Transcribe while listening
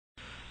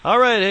All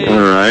right, hey. All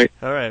right.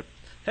 All right.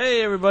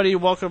 Hey, everybody,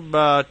 welcome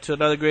to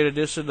another great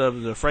edition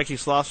of the Frankie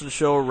Slauson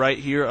Show right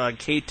here on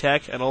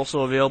K-Tech and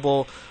also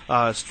available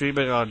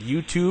streaming on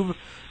YouTube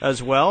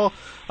as well.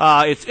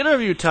 It's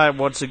interview time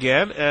once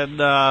again,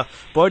 and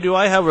boy, do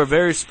I have a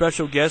very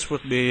special guest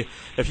with me.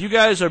 If you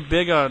guys are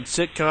big on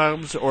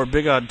sitcoms or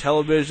big on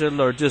television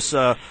or just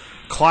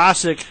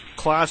classic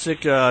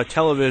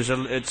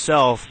television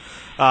itself,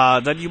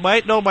 then you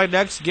might know my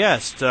next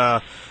guest.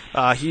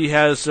 He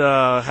has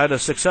had a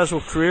successful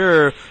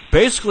career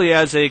basically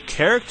as a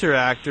character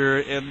actor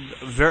in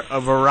a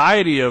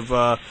variety of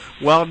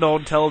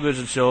well-known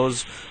television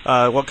shows.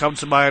 What comes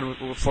to mind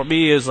for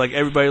me is like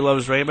Everybody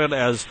Loves Raymond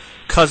as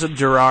Cousin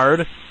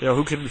Gerard. You know,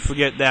 who can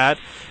forget that?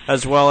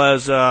 As well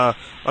as a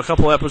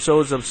couple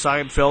episodes of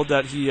Seinfeld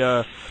that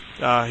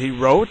he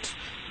wrote,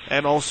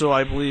 and also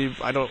I believe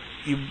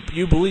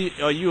you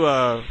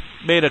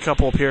made a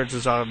couple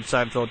appearances on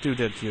Seinfeld too,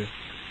 didn't you?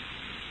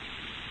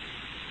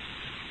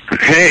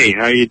 Hey,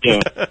 how you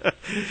doing?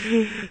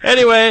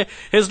 Anyway,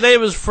 his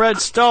name is Fred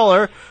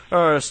Stoller,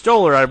 or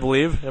Stoller, I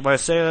believe. Am I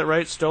saying that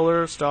right?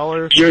 Stoller?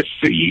 You're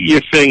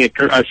saying it.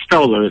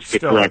 Stoller is the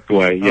correct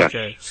way. Yes.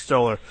 Okay,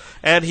 Stoller.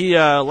 And he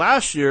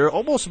last year,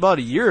 almost about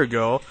a year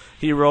ago,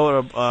 he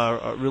wrote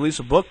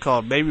released a book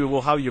called "Maybe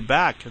We'll Have You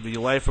Back: The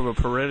Life of a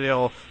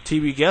Perennial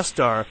TV Guest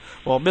Star."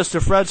 Well,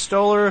 Mr. Fred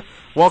Stoller,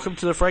 welcome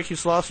to the Frankie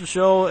Slauson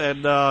Show,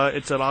 and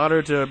it's an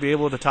honor to be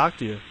able to talk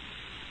to you.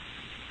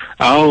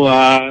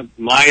 Oh,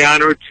 my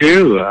honor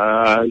too.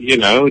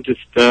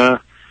 Just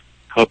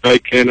hope I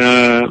can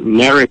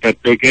merit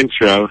that big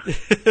intro.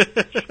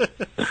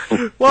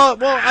 well,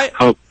 I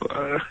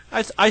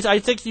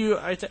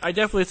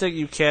definitely think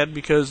you can,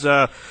 because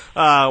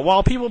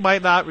while people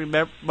might not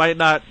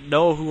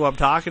know who I'm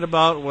talking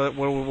about,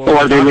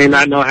 or they may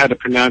not know how to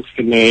pronounce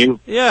the name.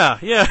 Yeah.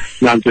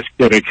 No, I'm just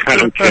kidding. I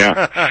don't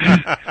care.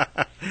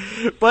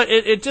 But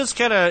it just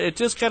kind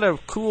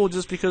of cool,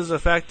 just because of the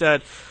fact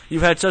that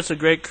you've had such a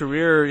great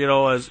career, you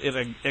know, as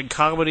in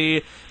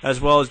comedy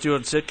as well as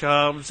doing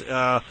sitcoms,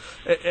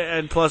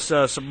 and plus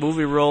some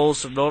movie roles,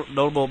 some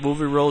notable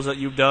movie roles that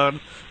you've done.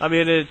 I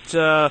mean,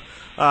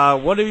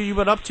 what have you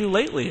been up to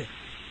lately?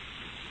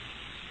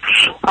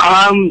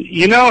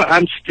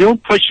 I'm still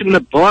pushing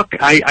the book.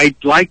 I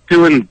like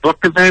doing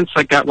book events.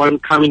 I got one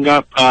coming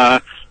up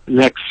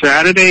next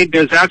Saturday.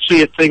 There's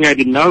actually a thing I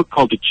didn't know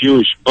called the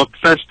Jewish Book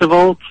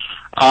Festival.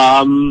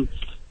 But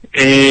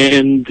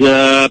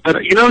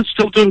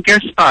still doing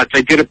guest spots.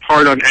 I did a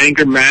part on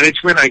anger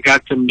management. I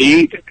got to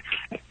meet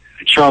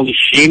Charlie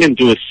Sheen and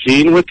do a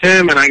scene with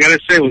him, and I gotta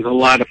say it was a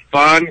lot of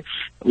fun.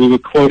 We were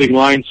quoting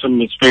lines from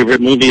his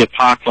favorite movie,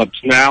 Apocalypse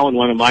Now, and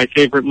one of my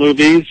favorite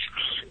movies.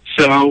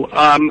 So,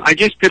 I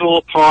just did a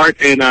little part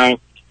in a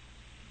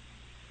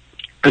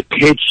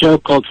kids show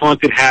called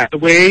Haunted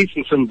Hathaways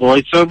and some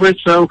voiceovers.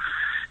 So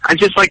I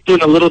just like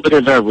doing a little bit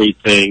of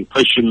everything,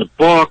 pushing the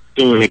book,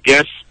 doing a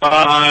guest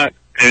spot,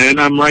 and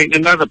I'm writing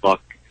another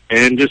book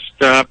and just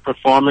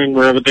performing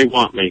wherever they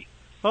want me.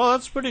 Oh,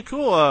 that's pretty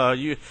cool.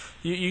 You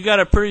got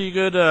a pretty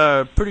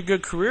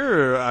good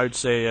career, I'd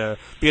say.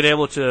 Being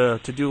able to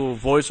do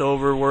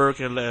voiceover work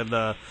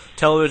and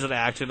television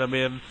acting. I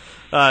mean,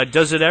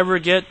 does it ever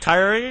get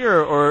tiring,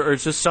 or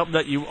is this something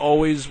that you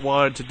always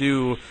wanted to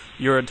do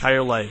your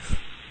entire life?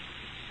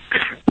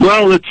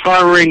 Well, the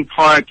tiring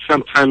part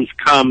sometimes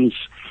comes,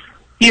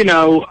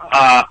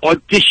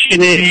 auditioning,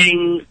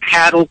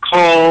 cattle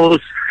calls,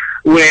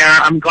 where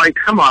I'm going,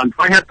 come on, do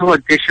I have to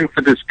audition for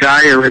this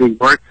guy I already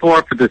worked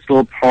for this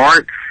little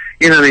part?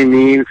 You know what I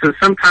mean? So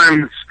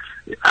sometimes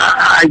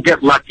I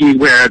get lucky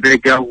where they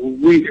go,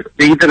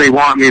 either they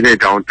want me or they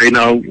don't. They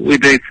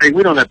say,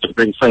 we don't have to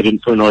bring Fred in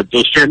for an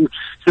audition.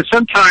 So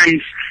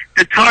sometimes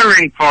the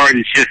tiring part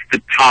is just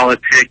the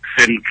politics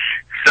and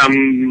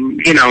some,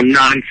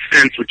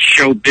 nonsense with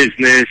show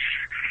business,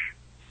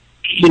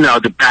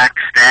 the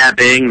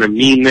backstabbing, the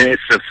meanness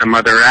of some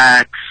other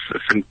acts,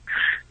 some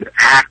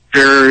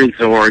actors,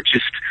 or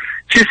just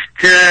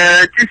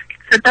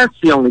that's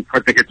the only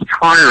part that gets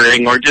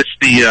tiring, or just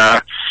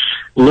the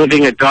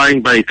living and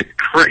dying by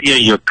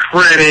your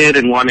credit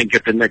and wanting to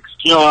get the next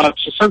job.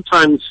 So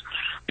sometimes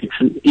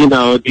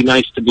it'd be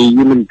nice to be a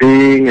human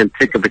being and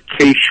take a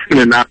vacation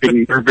and not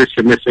be nervous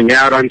and missing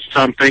out on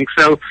something.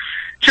 So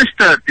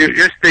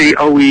they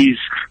always,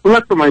 well,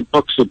 that's what my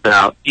book's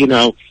about.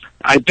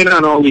 I've been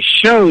on all these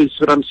shows,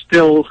 but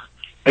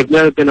I've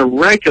never been a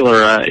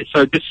regular,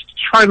 so just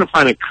trying to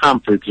find a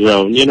comfort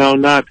zone,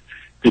 not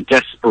the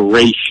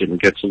desperation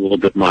gets a little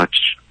bit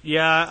much.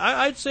 Yeah,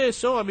 I'd say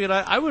so. I mean,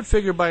 I would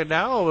figure by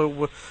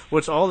now,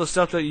 with all the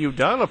stuff that you've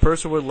done, a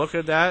person would look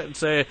at that and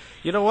say,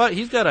 you know what,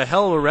 he's got a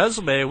hell of a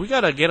resume. We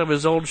got to get him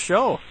his own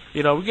show.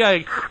 We got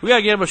to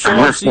get him a show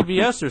on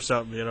CBS or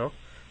something.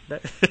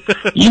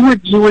 You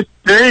would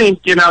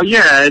think,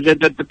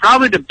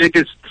 probably the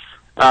biggest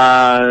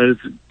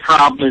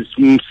problem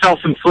is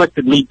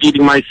self-inflicted, me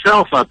beating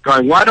myself up,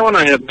 going, why don't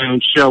I have my own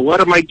show? What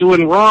am I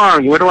doing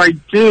wrong? What do I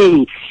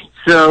do?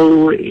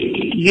 So,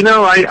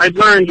 I've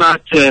learned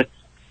not to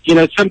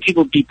some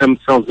people beat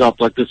themselves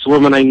up. Like this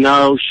woman I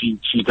know, she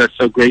does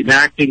so great in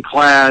acting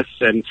class,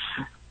 and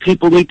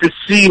people need to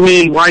see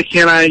me. Why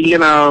can't I,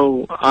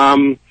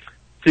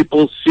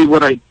 people see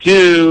what I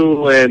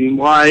do, and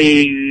why,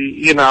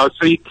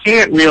 so you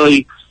can't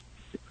really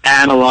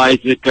analyze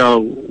it, go,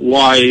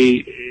 why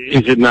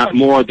is it not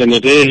more than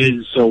it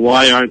is, or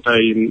why aren't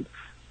I,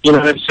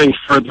 saying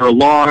further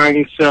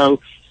along? So,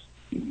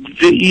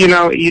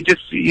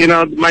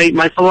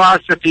 my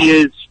philosophy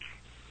is,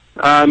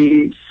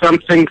 some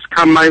things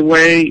come my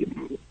way,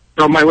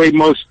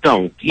 most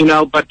don't,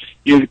 but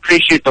you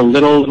appreciate the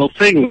little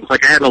things.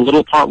 Like I had a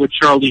little part with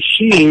Charlie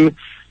Sheen,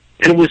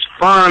 and it was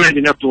fun. I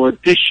didn't have to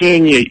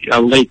audition,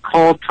 a late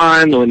call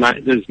time,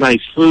 there's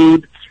nice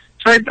food.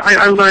 So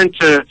I learned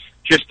to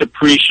just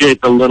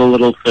appreciate the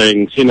little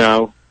things,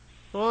 Well,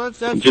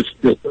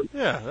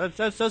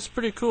 that's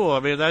pretty cool. I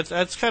mean,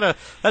 that's kind of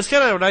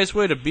a nice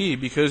way to be,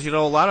 because a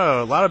lot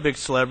of big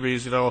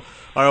celebrities, are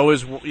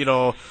always,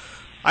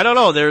 I don't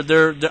know.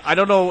 They're I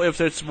don't know if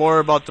it's more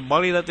about the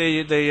money that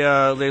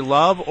they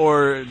love,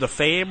 or the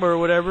fame or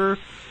whatever.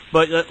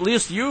 But at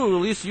least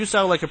you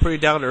sound like a pretty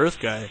down to earth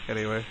guy,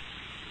 anyway.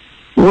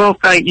 Well,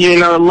 thank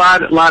you. A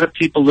lot of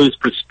people lose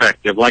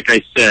perspective. Like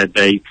I said,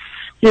 they,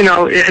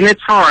 and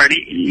it's hard.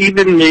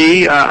 Even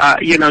me,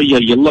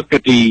 you look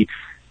at the,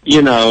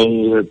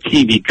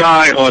 TV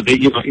guy, or the,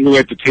 New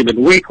Entertainment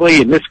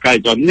Weekly, and this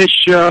guy's on this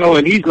show,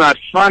 and he's not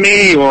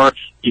funny, or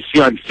you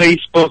see on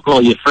Facebook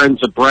all your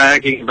friends are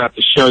bragging about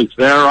the shows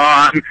they're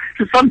on.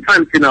 So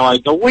sometimes, I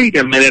go, wait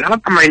a minute, how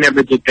come I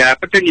never did that?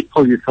 But then you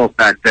pull yourself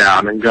back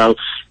down and go,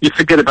 you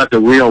forget about the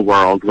real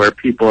world where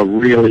people are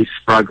really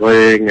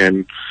struggling,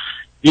 and,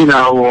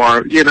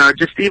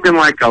 just even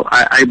like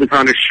I was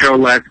on a show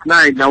last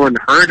night, no one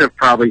heard of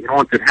probably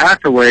Haunted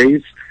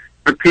Hathaways,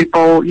 but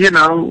people,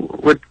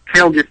 would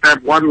kill just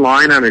that one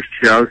line on a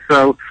show.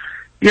 So,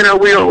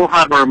 we all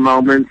have our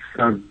moments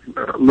of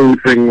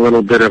losing a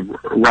little bit of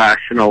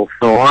rational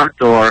thought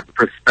or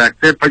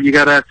perspective, but you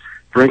gotta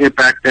bring it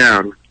back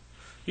down.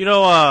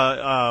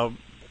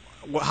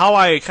 How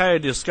I kind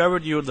of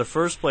discovered you in the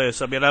first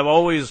place. I mean, I've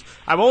always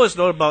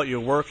known about your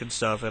work and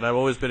stuff, and I've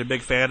always been a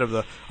big fan of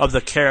the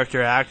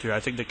character actor. I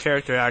think the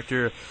character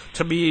actor,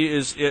 to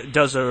me,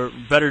 does a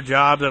better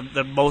job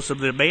than most of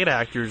the main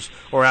actors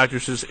or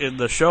actresses in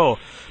the show.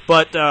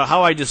 But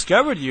how I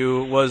discovered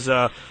you was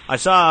I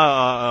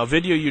saw a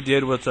video you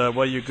did with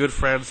one of your good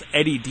friends,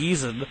 Eddie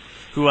Deason,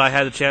 who I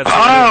had a chance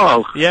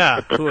to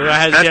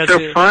that's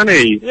so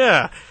funny.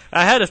 Yeah.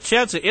 I had a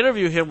chance to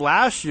interview him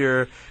last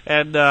year,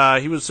 and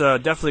he was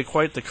definitely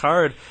quite the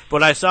card.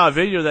 But I saw a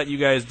video that you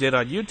guys did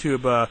on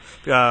YouTube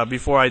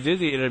before I did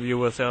the interview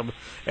with him,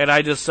 and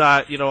I just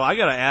thought, I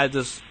gotta add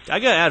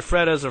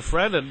Fred as a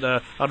friend and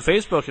on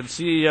Facebook and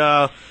see.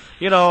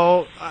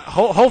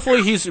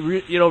 Hopefully he's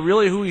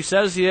really who he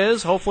says he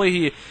is.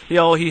 Hopefully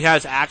he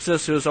has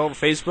access to his own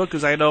Facebook,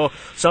 because I know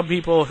some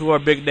people who are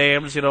big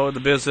names, in the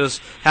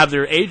business, have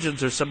their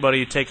agents or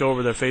somebody take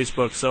over their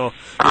Facebook. So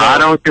I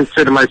don't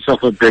consider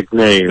myself a big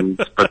name,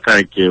 but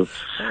thank you.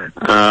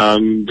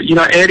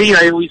 Eddie,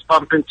 I always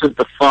bump into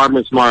the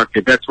farmers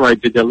market. That's where I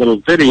did that little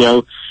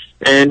video,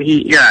 and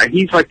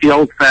he's like the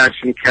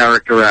old-fashioned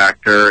character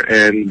actor,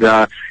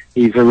 and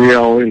he's a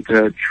real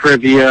into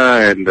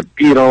trivia and the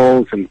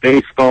Beatles and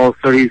baseball,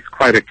 so he's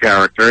quite a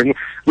character. And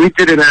we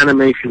did an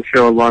animation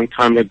show a long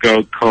time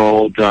ago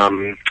called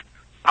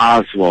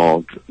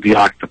Oswald the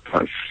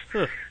Octopus.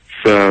 Huh.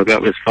 So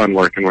that was fun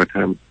working with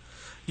him.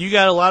 You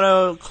got a lot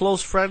of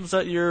close friends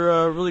that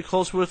you're really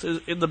close with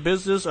in the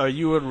business. Are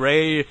you and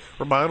Ray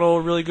Romano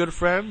really good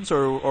friends,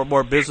 or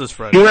more business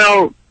friends?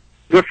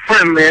 We're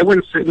friendly. I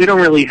wouldn't say we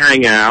don't really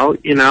hang out,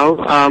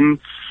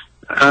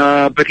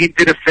 but he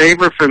did a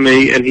favor for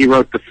me, and he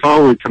wrote the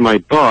foreword to my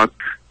book.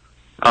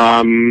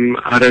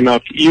 I don't know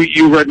if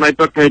you read my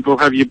book, maybe we'll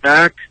have you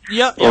back?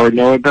 Yeah. Or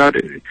know about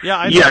it? Yeah,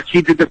 I know. Yes,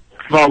 he did the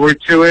foreword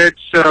to it.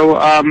 So,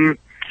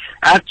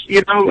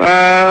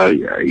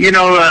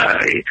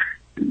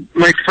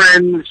 my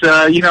friends,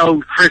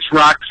 Chris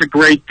Rock's a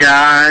great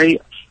guy.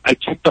 I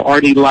talked to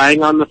Artie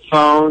Lang on the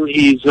phone.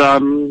 He's,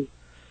 a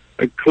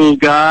cool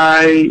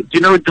guy. Do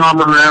you know who Dom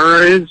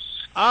Herrera is?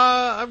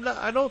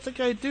 I don't think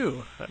I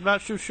do. I'm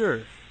not too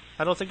sure.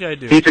 I don't think I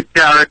do. He's a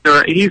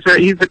character. He's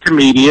a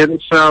comedian.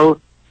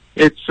 So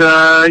it's but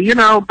I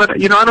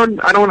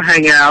don't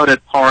hang out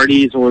at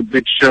parties or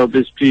big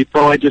showbiz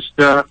people. I just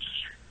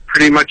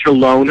pretty much a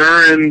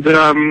loner, and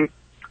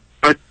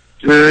but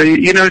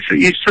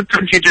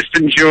sometimes you just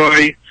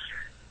enjoy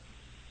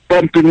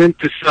bumping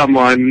into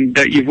someone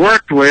that you've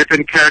worked with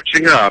and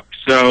catching up.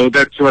 So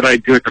that's what I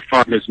do at the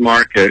farmers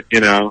market.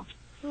 Huh.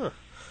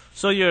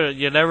 So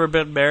you never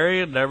been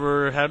married,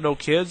 never had no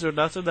kids or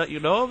nothing that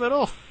you know of at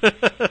all?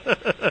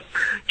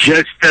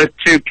 Just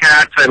 2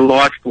 cats. I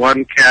lost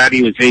one cat.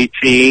 He was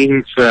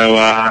 18.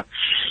 So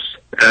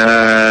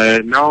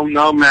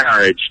no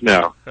marriage.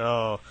 No.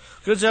 Oh.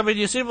 Because, I mean,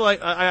 you seem like,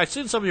 I've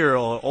seen some of your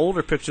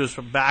older pictures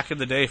from back in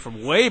the day,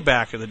 from way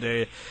back in the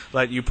day,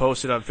 like you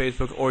posted on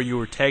Facebook, or you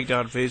were tagged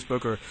on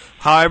Facebook, or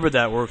however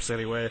that works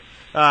anyway.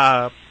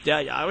 Yeah,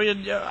 I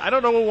mean, I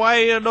don't know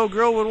why no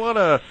girl would want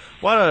to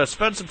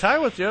spend some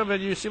time with you. I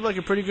mean, you seem like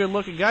a pretty good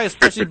looking guy,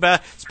 especially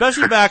back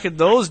in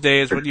those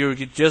days when you were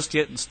just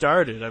getting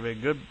started. I mean,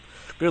 good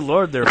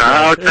Lord, there.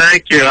 Oh,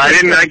 thank you.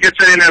 I guess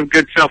I didn't have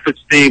good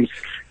self-esteem.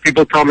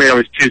 People told me I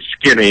was too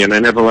skinny, and I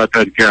never let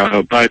that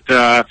go. But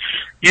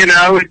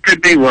it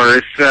could be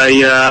worse.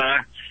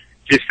 I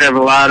just have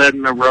a lot of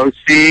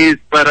neuroses,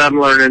 but I'm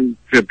learning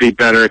to be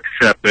better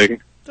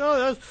accepting.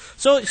 Oh,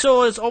 so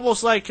it's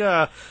almost like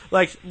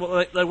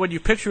when you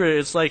picture it,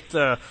 it's like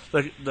the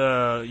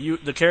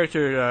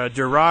character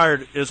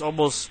Gerard is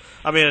almost.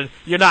 I mean,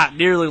 you're not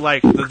nearly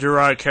like the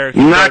Gerard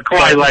character. Not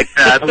quite like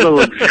that. A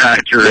little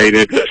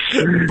exaggerated.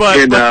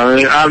 but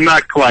I'm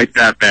not quite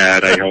that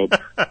bad. I hope.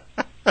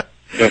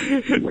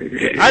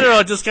 I don't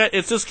know.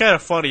 It's just kind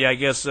of funny, I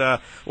guess,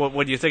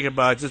 when you think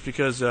about it. Just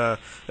because the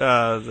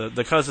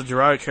cousin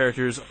Gerard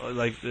character is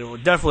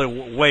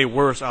definitely way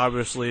worse,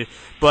 obviously.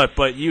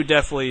 But you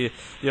definitely,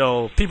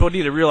 people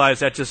need to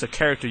realize that's just a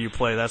character you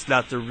play. That's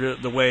not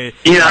the way.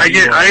 Yeah,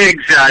 I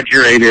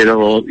exaggerated a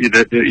little.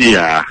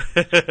 Yeah.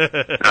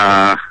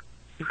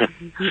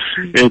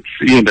 It's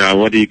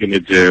what are you going to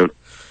do?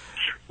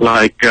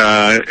 Like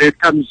it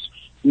comes.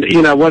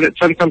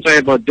 Sometimes I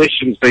have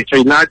auditions, they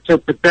say not so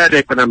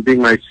pathetic when I'm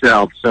being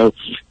myself. So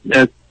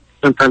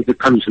sometimes it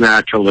comes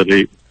naturally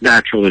to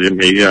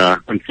me,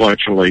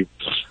 unfortunately,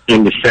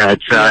 in the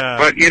sad side. Yeah.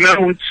 But,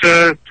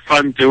 it's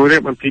fun doing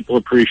it when people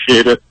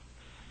appreciate it.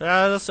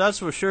 Yeah, that's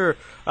for sure.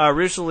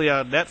 Recently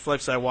on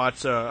Netflix, I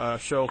watched a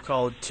show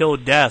called Till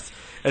Death.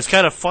 It's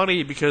kind of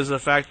funny because of the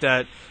fact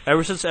that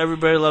ever since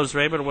Everybody Loves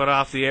Raymond went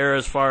off the air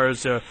as far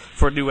as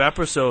for new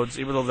episodes,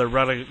 even though they're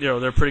running,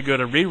 they're pretty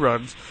good at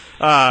reruns,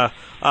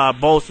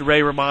 both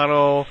Ray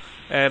Romano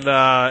and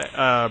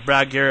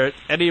Brad Garrett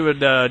and even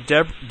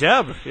Deb,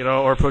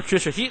 or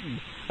Patricia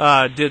Heaton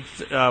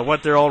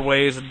went their own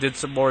ways and did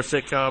some more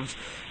sitcoms.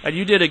 And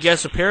you did a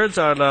guest appearance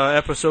on an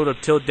episode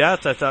of Till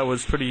Death I thought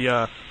was pretty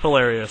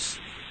hilarious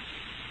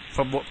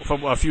from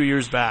a few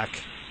years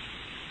back.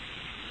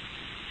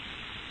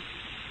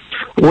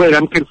 Wait,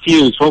 I'm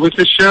confused. What was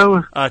the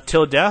show?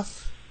 Till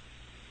Death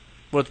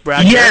with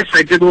Brad Yes, Garrett?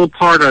 I did a little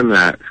part on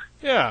that.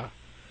 Yeah.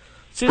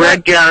 See,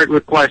 Brad Garrett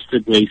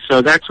requested me,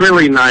 so that's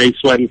really nice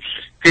when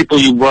people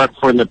you worked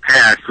for in the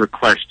past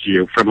request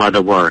you from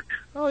other work.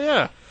 Oh,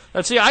 yeah.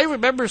 And see, I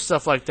remember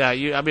stuff like that.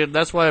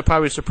 That's why I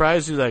probably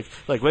surprised you. Like,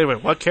 wait a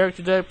minute, what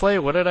character did I play?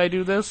 When did I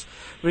do this?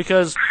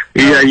 Because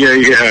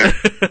yeah.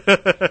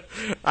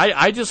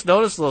 I just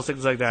noticed little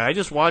things like that. I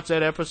just watched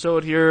that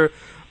episode here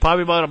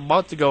probably about a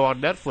month ago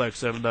on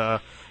Netflix, and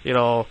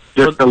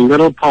just the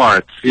little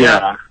parts,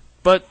 yeah.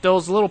 But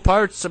those little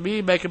parts to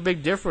me make a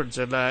big difference,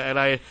 and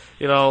I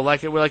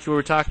like we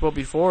were talking about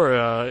before,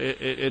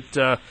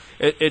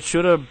 it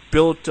should have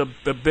built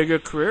a bigger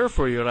career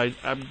for you, and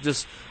I'm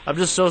just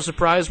so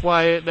surprised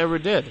why it never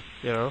did.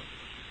 I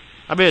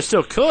mean, it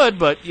still could,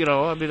 but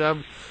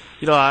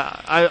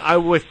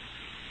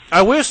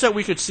I wish that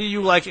we could see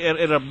you like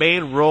in a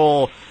main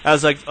role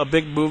as like a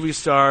big movie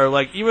star,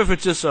 like even if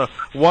it's just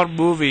one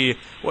movie,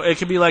 it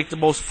could be like the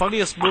most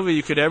funniest movie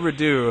you could ever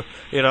do,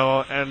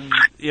 and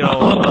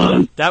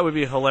that would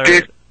be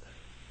hilarious.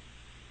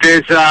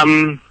 There's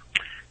well,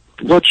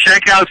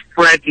 check out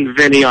Fred and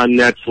Vinny on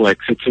Netflix.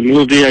 It's a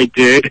movie I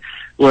did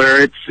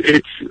where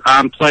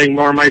I'm playing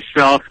more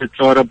myself. It's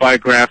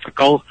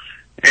autobiographical,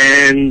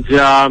 and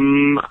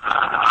I'm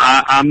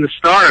the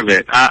star of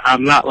it.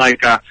 I'm not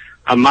like a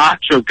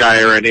macho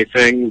guy or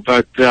anything,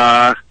 but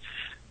it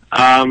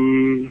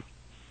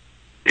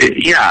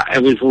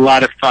was a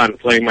lot of fun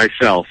playing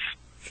myself.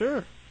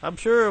 Sure, I'm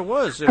sure it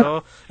was.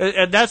 And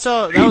that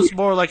was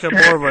more of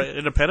an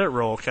independent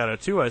role, kind of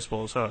too, I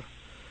suppose, huh?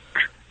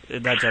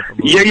 In that type of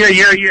movie.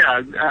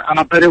 Yeah.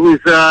 But it was,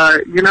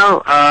 I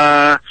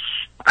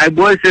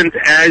wasn't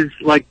as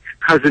like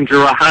Cousin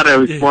Gerard. I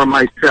was more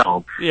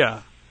myself.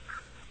 Yeah,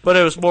 but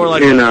it was more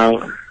like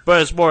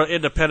but it's more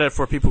independent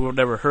for people who've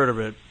never heard of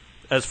it.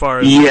 As far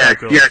as yes,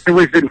 it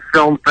was in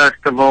film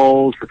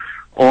festivals,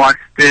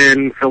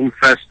 Austin Film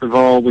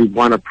Festival. We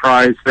won a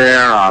prize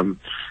there.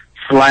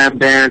 Slam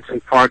Dance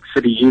in Park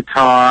City,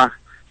 Utah.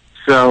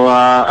 So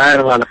I had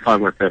a lot of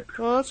fun with it.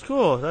 Oh, that's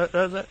cool.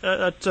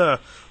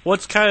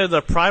 What's kind of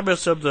the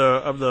premise of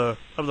the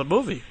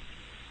movie?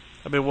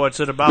 I mean, what's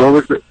it about? What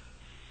was it?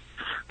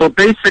 Well,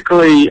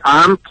 basically,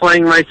 I'm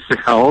playing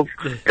myself,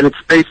 and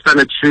it's based on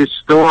a true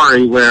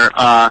story where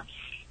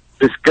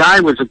this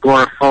guy was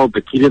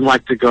agoraphobic. He didn't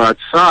like to go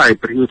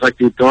outside, but he was like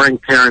the adoring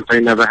parent I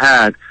never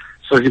had.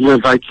 So he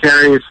lived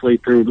vicariously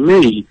through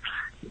me.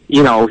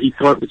 He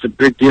thought it was a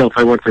big deal if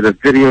I went to the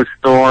video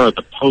store or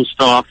the post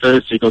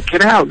office. He'd go,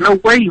 "Get out." "No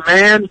way,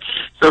 man."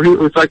 So it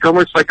was like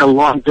almost like a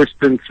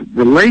long-distance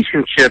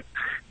relationship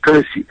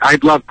because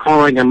I'd love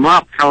calling him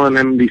up, telling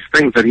him these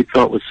things that he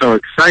thought was so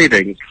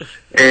exciting.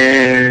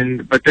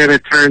 But then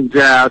it turns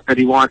out that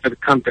he wanted to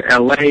come to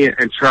L.A.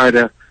 and try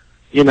to,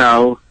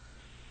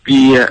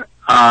 be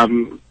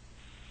an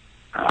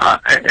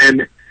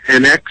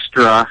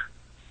extra,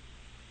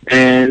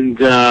 and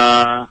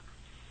then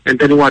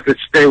he wanted to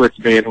stay with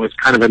me, and it was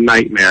kind of a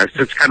nightmare.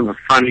 So it's kind of a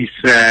funny,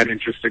 sad,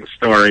 interesting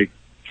story.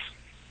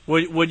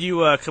 Would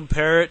you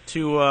compare it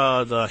to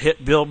the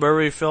hit Bill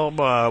Murray film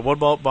What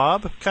About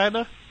Bob, kind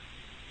of,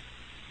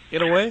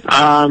 in a way?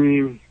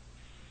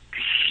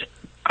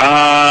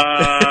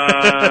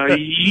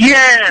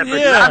 Yeah, but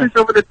not as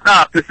over the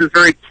top. This is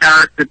very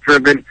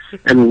character-driven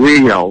and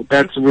real.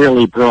 That's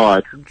really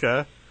broad.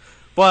 Okay.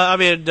 Well, I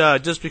mean,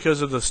 just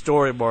because of the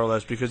story, more or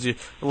less, because a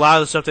lot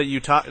of the stuff that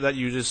you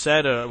just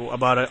said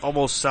about it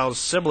almost sounds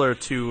similar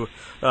to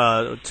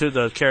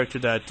the character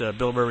that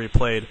Bill Murray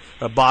played,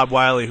 Bob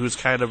Wiley, who's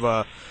kind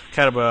of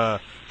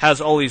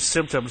has all these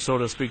symptoms, so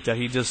to speak, that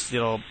he just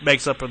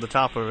makes up in the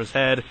top of his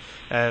head,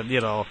 and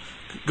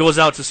goes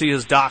out to see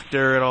his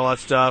doctor and all that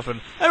stuff.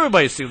 And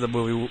everybody's seen the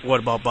movie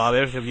What About Bob?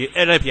 And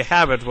if you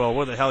haven't, well,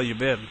 where the hell you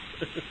been?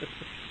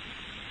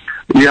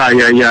 Yeah.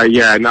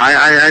 No,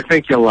 I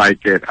think you'll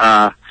like it.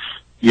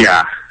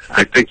 Yeah,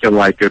 I think you'll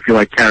like it if you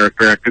like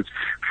character actors.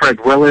 Fred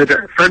Willard's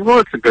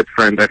a good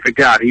friend. I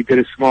forgot. He did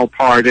a small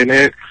part in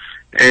it.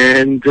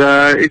 And,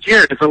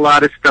 there's a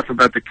lot of stuff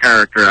about the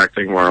character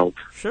acting world.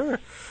 Sure.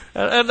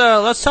 And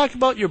let's talk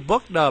about your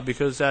book now,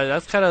 because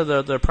that's kind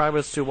of the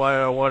premise to why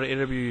I want to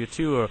interview you,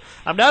 too.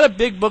 I'm not a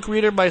big book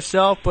reader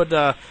myself, but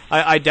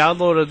I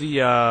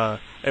downloaded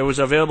it was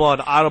available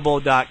on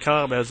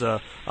audible.com as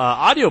a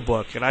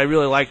audiobook, and I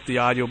really like the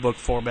audiobook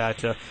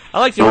format. I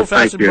like the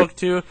old-fashioned book,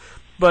 too,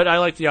 but I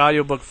like the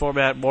audiobook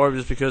format more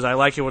just because I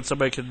like it when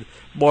somebody can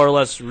more or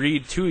less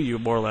read to you,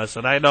 more or less.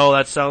 And I know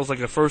that sounds like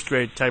a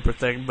first-grade type of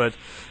thing, but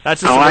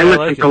that's just the way I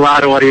listen to a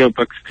lot of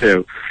audiobooks,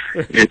 too.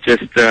 It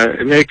just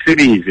it makes it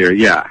easier,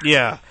 yeah.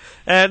 Yeah.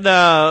 And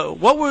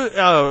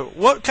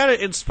what kind of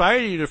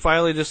inspired you to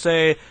finally just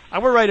say,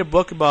 I'm going to write a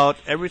book about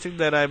everything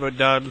that I've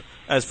done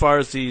as far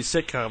as the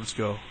sitcoms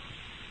go?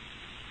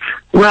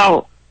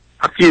 Well,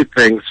 a few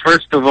things.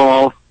 First of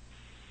all,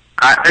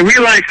 I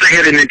realized I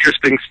had an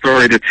interesting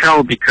story to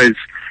tell because,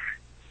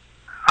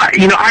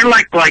 I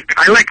like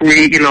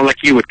reading,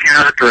 like you with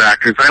character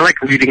actors. I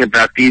like reading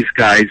about these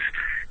guys.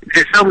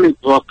 There's so many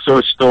books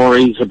or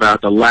stories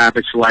about the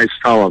lavish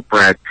lifestyle of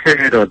Brad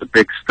Pitt or the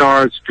big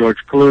stars, George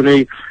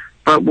Clooney.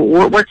 But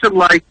what's it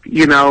like,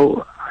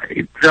 though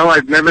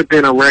I've never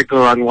been a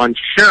regular on one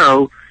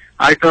show,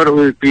 I thought it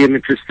would be an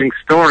interesting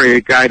story,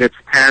 a guy that's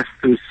passed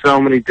through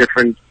so many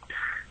different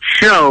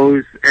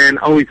shows and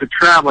always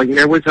traveling.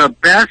 There was a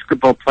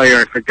basketball player,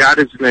 I forgot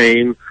his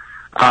name,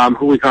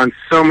 who was on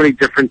so many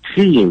different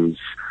teams.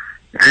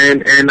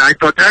 And I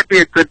thought that'd be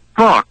a good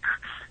book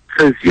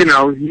because,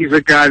 he's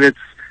a guy that's,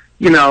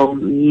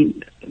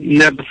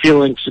 never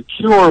feeling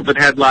secure but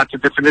had lots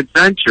of different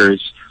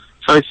adventures.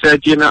 So I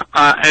said,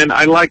 and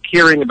I like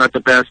hearing about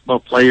the basketball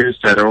players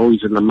that are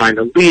always in the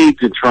minor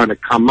leagues and trying to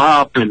come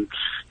up and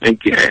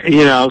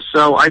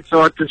so I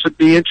thought this would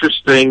be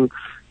interesting.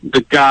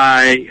 The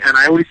guy, and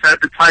I always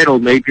had the title,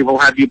 Maybe We'll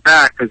Have You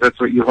Back, because that's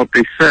what you hope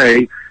they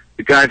say,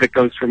 the guy that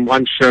goes from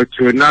one show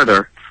to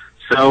another.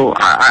 So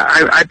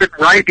I've been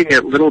writing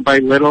it little by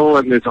little,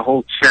 and there's a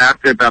whole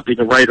chapter about being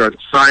a writer on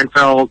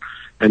Seinfeld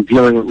and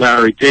dealing with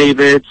Larry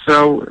David.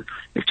 So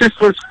it just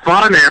was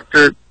fun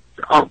after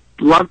I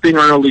love being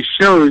on all these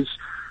shows,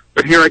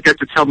 but here I get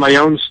to tell my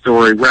own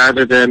story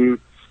rather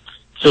than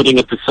fitting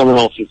into someone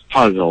else's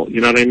puzzle.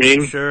 You know what I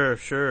mean?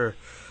 Sure.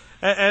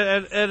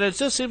 And it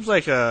just seems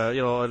like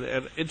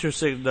an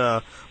interesting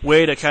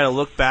way to kind of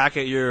look back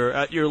at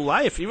your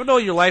life, even though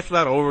your life's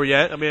not over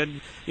yet. I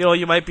mean,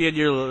 you might be in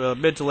your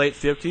mid to late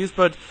 50s,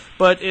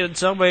 but in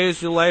some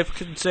ways your life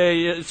can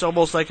say it's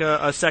almost like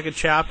a second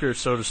chapter,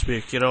 so to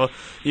speak. You're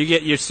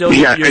still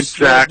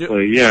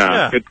exactly.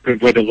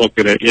 Good way to look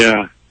at it.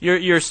 Yeah.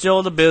 You're still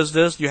in the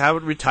business. You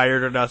haven't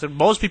retired or nothing.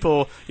 Most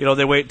people,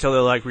 they wait until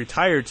they're like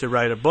retired to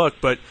write a book,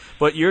 but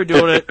you're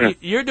doing it.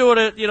 You're doing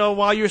it,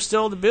 while you're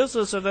still in the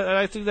business, and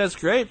I think that's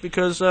great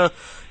because,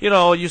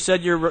 you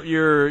said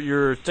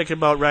you're thinking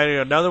about writing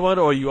another one,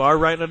 or you are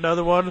writing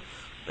another one.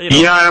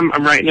 Yeah,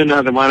 I'm writing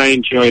another one. I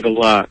enjoy it a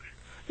lot.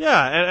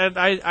 Yeah, and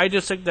I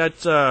just think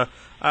that's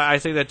I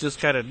think that's just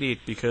kind of neat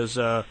because.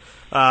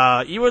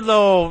 Even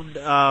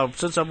though,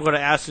 since I'm going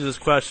to ask you this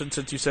question,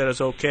 since you said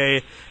it's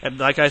okay, and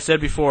like I said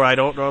before, I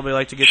don't normally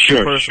like to get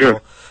too personal,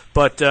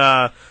 but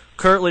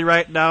currently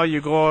right now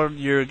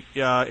you're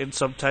in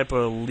some type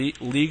of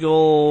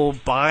legal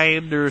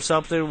bind or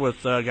something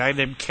with a guy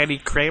named Kenny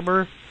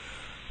Kramer.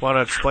 Want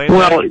to explain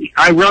that? Well,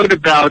 I wrote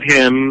about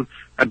him,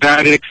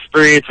 about an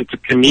experience. It's a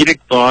comedic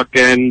book,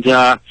 and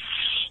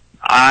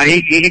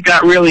he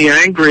got really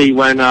angry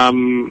when I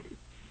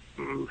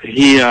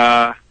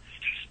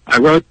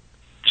wrote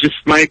just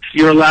Mike,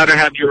 you're allowed to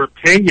have your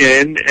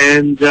opinion,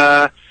 and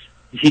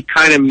he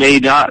kind of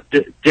made up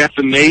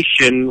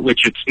defamation,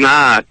 which it's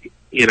not.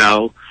 He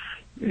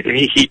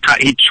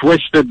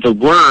twisted the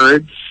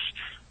words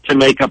to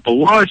make up a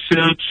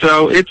lawsuit,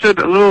 so it's a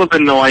little of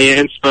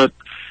annoyance, but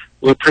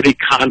we're pretty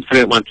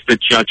confident once the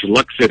judge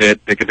looks at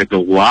it, they're going to go,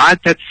 what?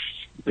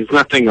 There's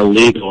nothing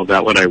illegal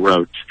about what I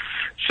wrote.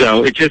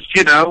 So it just,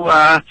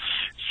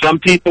 some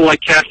people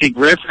like Kathy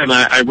Griffin,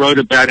 I wrote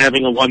about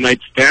having a one-night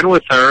stand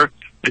with her,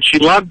 and she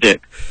loved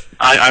it.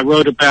 I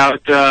wrote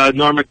about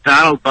Norm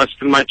Macdonald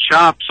busting my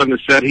chops on the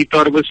set. He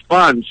thought it was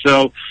fun.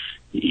 So,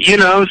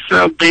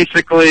 so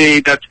basically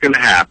that's going to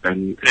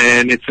happen.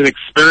 And it's an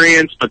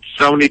experience, but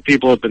so many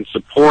people have been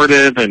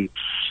supportive, and,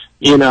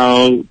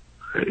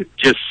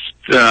 just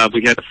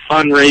we had a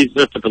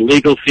fundraiser for the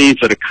legal fees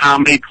at a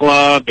comedy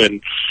club,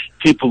 and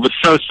people were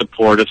so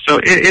supportive. So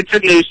it's a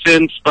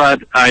nuisance,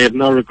 but I have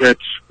no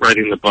regrets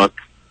writing the book.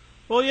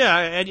 Well, yeah,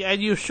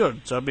 and you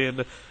shouldn't. I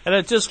mean, and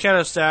it's just kind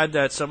of sad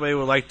that somebody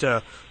would like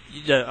to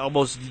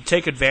almost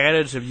take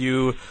advantage of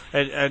you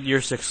and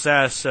your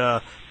success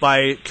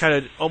by kind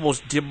of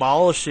almost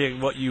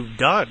demolishing what you've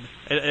done.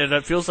 And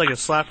it feels like a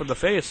slap in the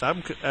face,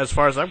 as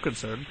far as I'm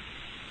concerned.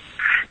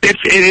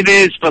 It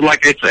is, but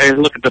like I say, I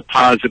look at the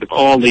positive,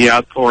 all the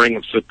outpouring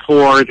of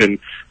support and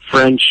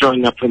friends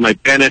showing up for my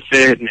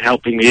benefit and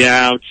helping me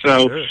out.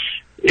 So sure.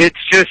 It's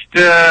just,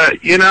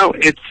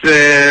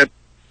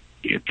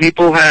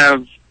 people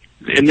have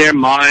in their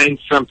mind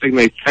something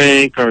they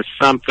think or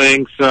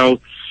something. So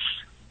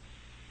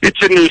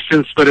it's a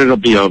nuisance, but it'll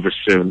be over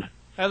soon.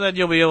 And then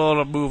you'll be able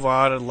to move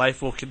on, and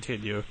life will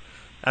continue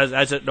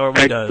as it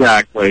normally does.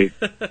 Exactly.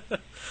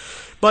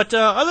 But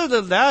other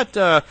than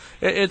that,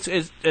 it's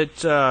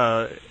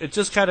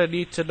just kind of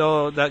neat to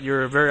know that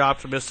you're very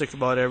optimistic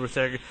about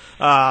everything.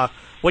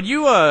 When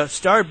you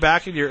started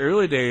back in your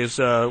early days,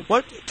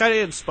 what kind of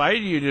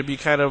inspired you to be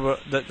kind of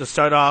to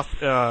start off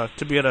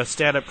to being a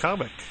stand-up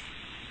comic?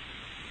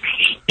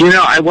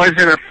 I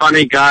wasn't a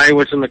funny guy. I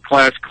wasn't a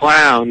class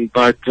clown,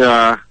 but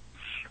I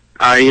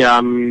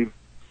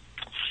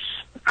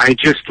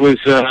just was.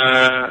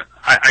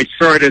 I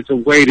saw it as a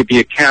way to be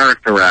a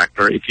character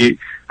actor.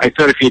 I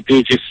thought if you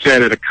do just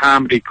sit at a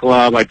comedy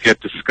club, I'd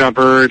get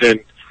discovered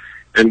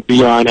and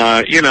be on,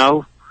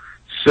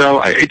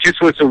 So it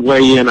just was a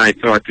way in, I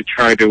thought, to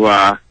try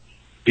to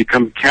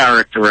become a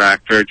character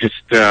actor.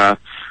 I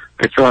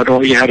thought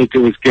all you had to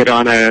do was get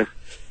on a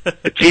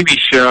TV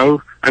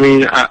show. I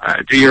mean,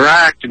 do your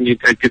act, and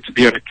you'd get to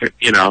be on a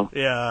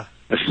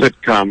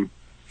sitcom.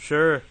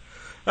 Sure.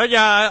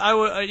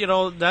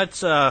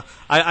 That's,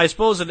 I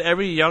suppose in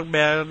every young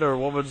man or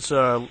woman's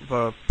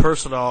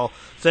personal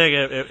thing,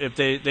 if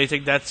they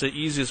think that's the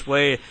easiest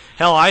way.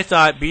 Hell, I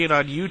thought being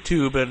on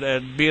YouTube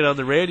and being on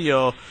the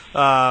radio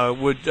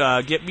would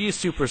get me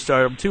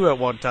superstardom too at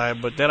one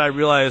time, but then I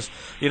realized,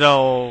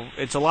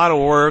 it's a lot of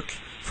work,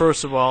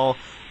 first of all,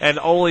 and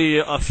only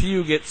a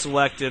few get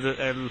selected,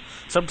 and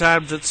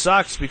sometimes it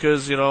sucks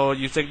because,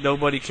 you think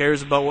nobody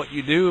cares about what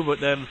you do, but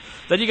then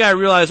you gotta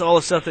realize all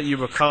the stuff that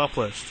you've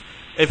accomplished.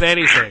 If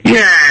anything.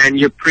 Yeah, and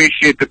you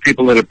appreciate the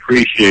people that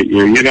appreciate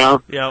you,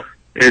 Yep.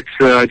 It's,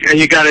 and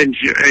you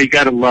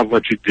gotta love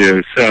what you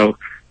do, so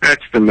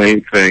that's the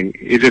main thing.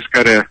 You just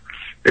gotta,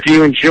 if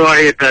you enjoy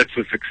it, that's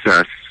a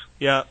success.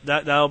 Yeah,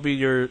 that'll be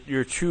your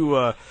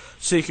true,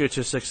 secret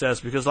to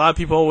success, because a lot of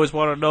people always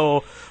want to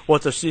know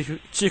what the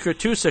secret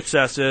to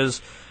success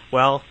is.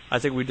 Well, I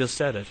think we just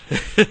said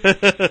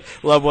it.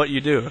 Love what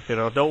you do.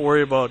 Don't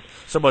worry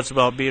so much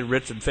about being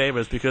rich and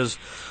famous, because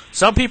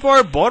some people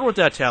are born with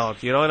that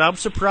talent, and I'm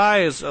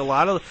surprised a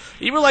lot of,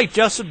 even like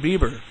Justin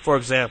Bieber, for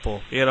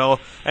example, and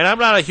I'm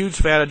not a huge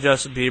fan of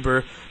Justin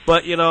Bieber,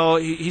 but,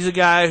 he's a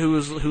guy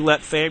who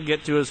let fame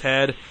get to his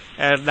head,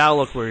 and now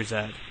look where he's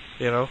at,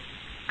 Yeah.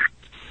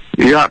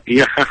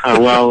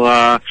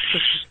 Well,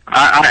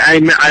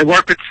 I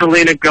worked with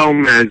Selena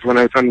Gomez when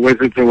I was on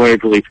Wizards of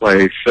Waverly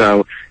Place,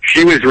 so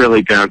she was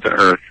really down to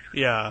earth.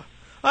 Yeah,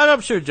 and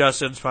I'm sure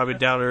Justin's probably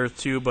down to earth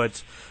too,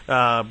 but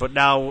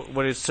now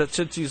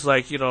since he's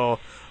like, he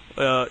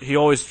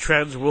always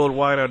trends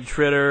worldwide on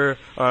Twitter,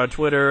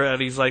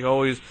 and he's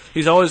always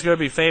going to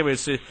be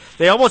famous.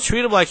 They almost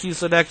treat him like he's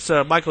the next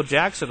Michael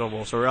Jackson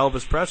almost, or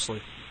Elvis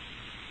Presley.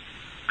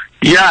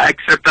 Yeah,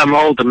 except I'm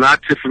old. I'm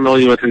not too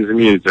familiar with his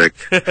music.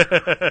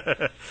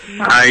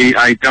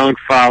 I don't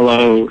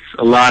follow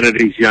a lot of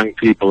these young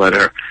people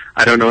I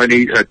don't know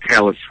any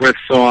Taylor Swift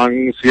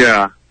songs.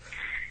 Yeah.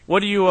 What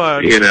do you what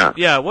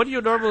do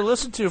you normally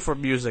listen to for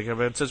music? I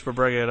mean, since we're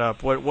bringing it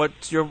up,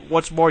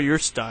 what's more your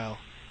style?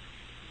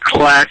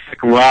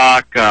 Classic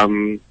rock,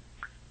 Rat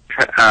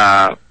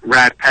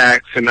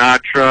Pack,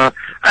 Sinatra.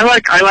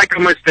 I like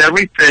almost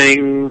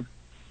everything.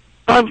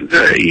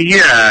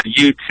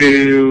 U2,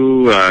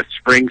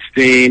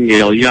 Springsteen,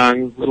 Neil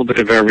Young, a little bit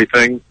of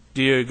everything.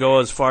 Do you go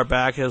as far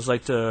back as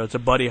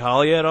to Buddy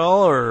Holly at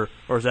all, or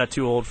is that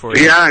too old for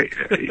you? Yeah,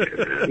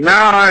 no,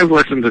 I've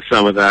listened to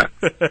some of that.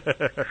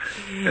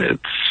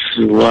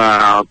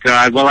 Wow,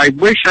 God. Well, I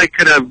wish I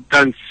could have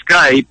done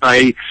Skype.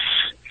 I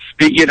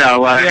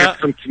had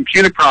some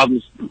computer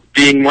problems.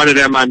 Being one of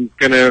them, I'm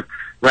gonna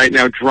right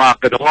now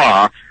drop it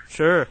off.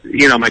 Sure.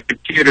 My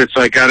computer,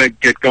 so I gotta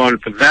get going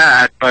for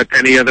that. But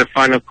any other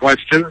final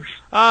questions?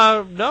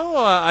 No,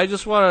 I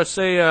just want to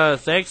say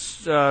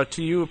thanks to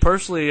you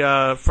personally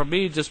from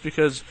me, just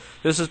because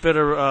this has been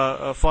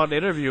a fun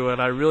interview,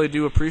 and I really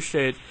do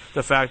appreciate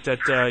the fact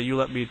that you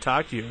let me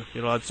talk to you.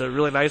 It's a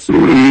really nice.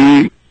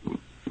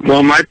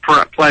 Well, my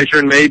pleasure,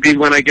 and maybe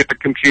when I get the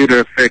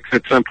computer fixed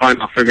at some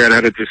point, I'll figure out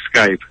how to do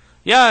Skype.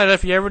 Yeah, and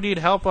if you ever need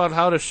help on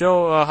how to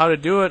show how to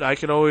do it, I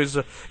can always,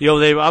 they've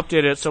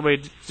updated it so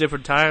many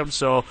different times,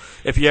 so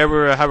if you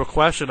ever have a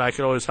question, I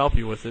can always help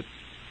you with it.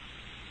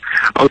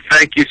 Oh,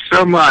 thank you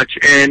so much.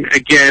 And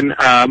again,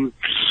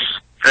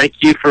 thank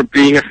you for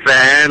being a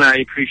fan. I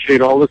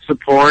appreciate all the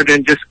support,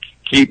 and just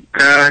keep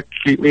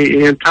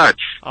me in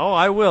touch. Oh,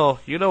 I will.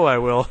 You know I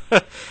will.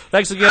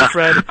 Thanks again,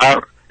 Fred.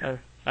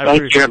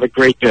 Thank you. Have a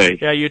great day.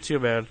 Yeah, you too,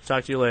 man.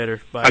 Talk to you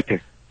later. Bye.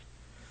 Okay.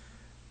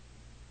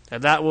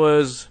 And that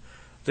was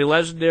the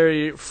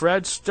legendary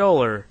Fred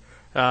Stoller,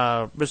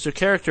 Mr.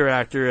 Character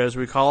Actor, as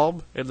we call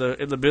him in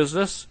the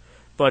business.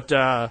 But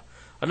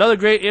another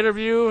great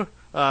interview.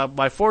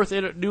 My fourth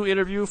new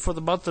interview for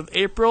the month of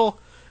April,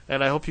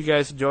 and I hope you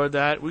guys enjoyed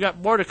that. We got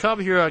more to come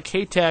here on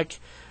K-Tech.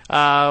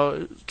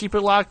 Keep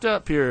it locked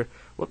up here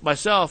with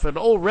myself and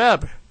old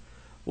Reb.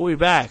 We'll be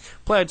back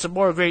playing some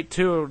more great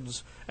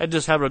tunes and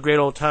just having a great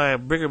old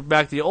time, bringing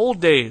back the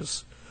old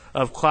days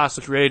of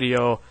classic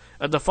radio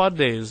and the fun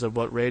days of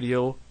what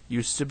radio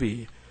used to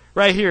be.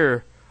 Right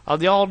here on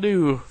the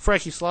all-new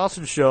Frankie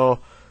Slauson Show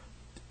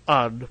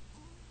on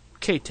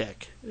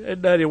K-Tech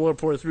and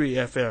 91.3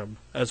 FM,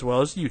 as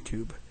well as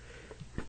YouTube.